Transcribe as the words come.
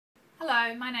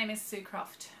Hello, my name is Sue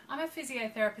Croft. I'm a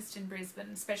physiotherapist in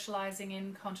Brisbane specialising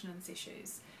in continence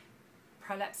issues,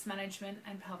 prolapse management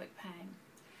and pelvic pain.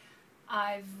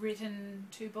 I've written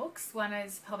 2 books. One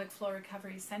is Pelvic Floor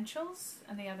Recovery Essentials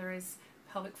and the other is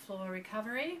Pelvic Floor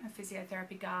Recovery, a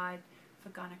physiotherapy guide for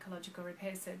gynecological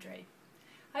repair surgery.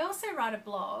 I also write a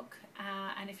blog,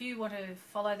 and if you want to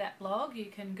follow that blog you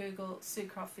can Google Sue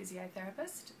Croft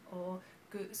Physiotherapist or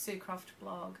Sue Croft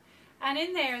blog. And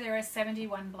in there are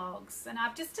 71 blogs, and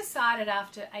I've just decided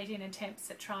after 18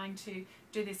 attempts at trying to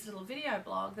do this little video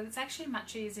blog that it's actually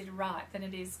much easier to write than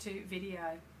it is to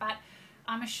video. But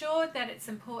I'm assured that it's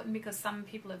important because some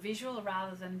people are visual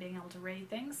rather than being able to read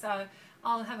things, so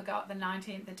I'll have a go at the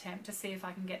 19th attempt to see if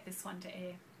I can get this one to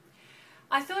air.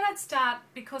 I thought I'd start,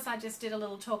 because I just did a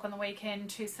little talk on the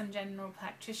weekend to some general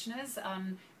practitioners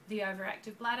on the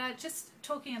overactive bladder, just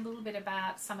talking a little bit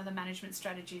about some of the management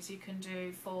strategies you can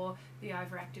do for the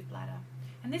overactive bladder.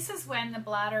 And this is when the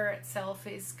bladder itself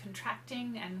is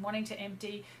contracting and wanting to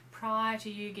empty prior to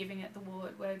you giving it the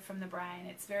word from the brain.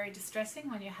 It's very distressing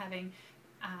when you're having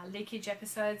leakage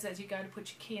episodes as you go to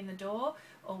put your key in the door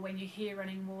or when you hear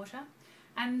running water.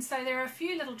 And so there are a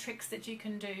few little tricks that you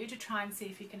can do to try and see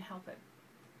if you can help it.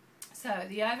 So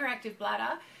the overactive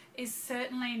bladder is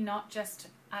certainly not just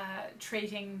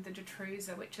treating the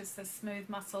detrusor, which is the smooth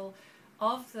muscle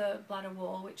of the bladder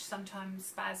wall which sometimes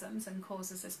spasms and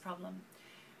causes this problem.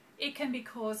 It can be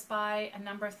caused by a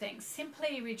number of things.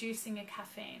 Simply reducing your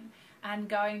caffeine and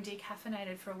going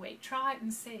decaffeinated for a week. Try it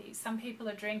and see. Some people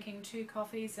are drinking 2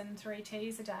 coffees and 3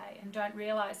 teas a day and don't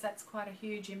realise that's quite a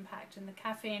huge impact, and the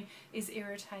caffeine is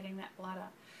irritating that bladder.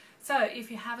 So if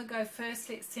you have a go,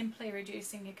 firstly it's simply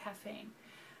reducing your caffeine.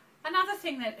 Another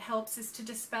thing that helps is to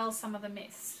dispel some of the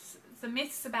myths. The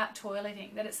myths about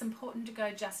toileting, that it's important to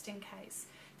go just in case.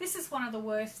 This is one of the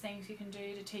worst things you can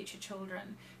do to teach your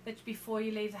children, that before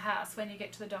you leave the house, when you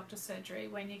get to the doctor's surgery,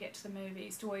 when you get to the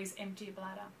movies, to always empty your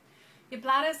bladder. Your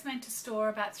bladder is meant to store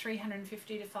about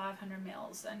 350 to 500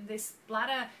 mils, and this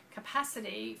bladder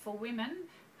capacity for women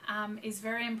is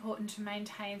very important to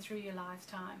maintain through your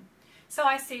lifetime. So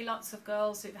I see lots of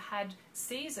girls who've had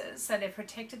Caesars, so they've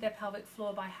protected their pelvic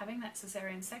floor by having that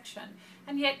caesarean section,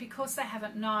 and yet because they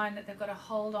haven't known that they've got to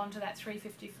hold on to that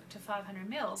 350 to 500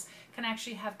 mils, can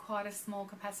actually have quite a small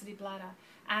capacity bladder,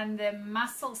 and the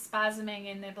muscle spasming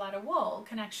in their bladder wall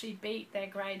can actually beat their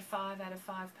grade 5 out of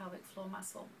 5 pelvic floor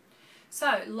muscle.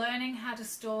 So learning how to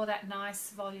store that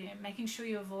nice volume, making sure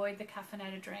you avoid the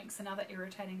caffeinated drinks and other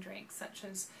irritating drinks such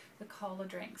as the cola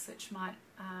drinks, which might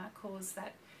cause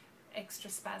that extra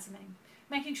spasming.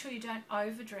 Making sure you don't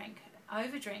overdrink.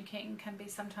 Overdrinking can be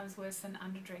sometimes worse than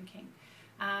underdrinking.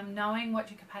 Knowing what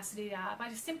your capacity are by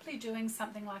just simply doing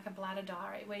something like a bladder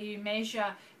diary where you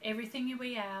measure everything you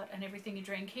wee out and everything you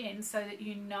drink in so that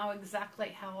you know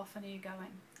exactly how often are you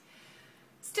going.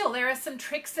 Still, there are some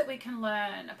tricks that we can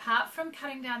learn. Apart from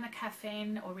cutting down the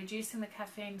caffeine or reducing the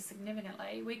caffeine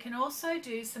significantly, we can also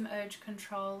do some urge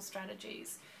control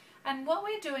strategies. And what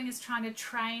we're doing is trying to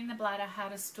train the bladder how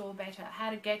to store better,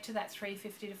 how to get to that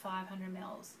 350 to 500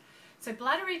 mils. So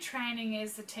bladder retraining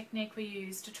is the technique we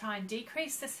use to try and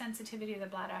decrease the sensitivity of the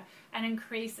bladder and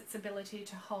increase its ability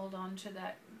to hold on to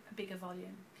that bigger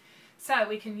volume. So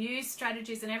we can use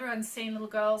strategies, and everyone's seen little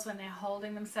girls when they're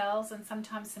holding themselves, and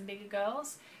sometimes some bigger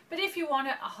girls. But if you want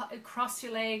to cross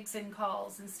your legs in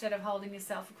coals instead of holding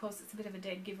yourself, of course it's a bit of a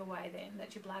dead giveaway then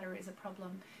that your bladder is a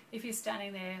problem if you're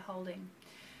standing there holding.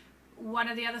 One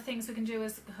of the other things we can do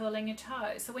is curling your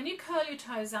toes. So when you curl your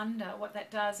toes under, what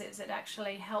that does is it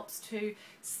actually helps to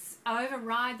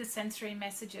override the sensory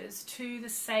messages to the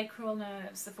sacral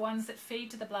nerves, the ones that feed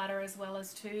to the bladder as well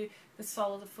as to the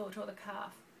sole of the foot or the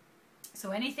calf. So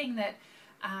anything that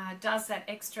does that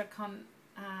extra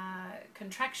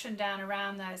contraction down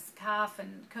around those calf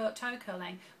and toe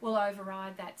curling will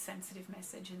override that sensitive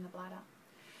message in the bladder.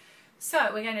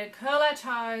 So we're going to curl our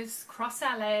toes, cross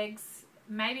our legs,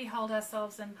 maybe hold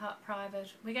ourselves in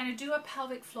private. We're going to do a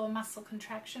pelvic floor muscle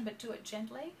contraction, but do it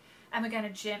gently, and we're going to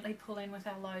gently pull in with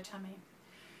our low tummy.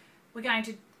 We're going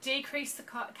to decrease the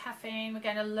caffeine. We're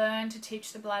going to learn to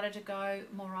teach the bladder to go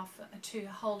more often, to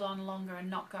hold on longer and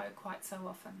not go quite so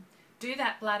often. Do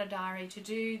that bladder diary to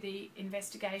do the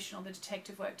investigation or the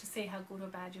detective work to see how good or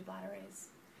bad your bladder is.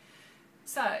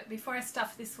 So before I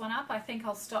stuff this one up, I think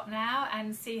I'll stop now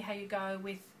and see how you go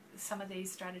with some of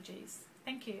these strategies.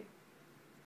 Thank you.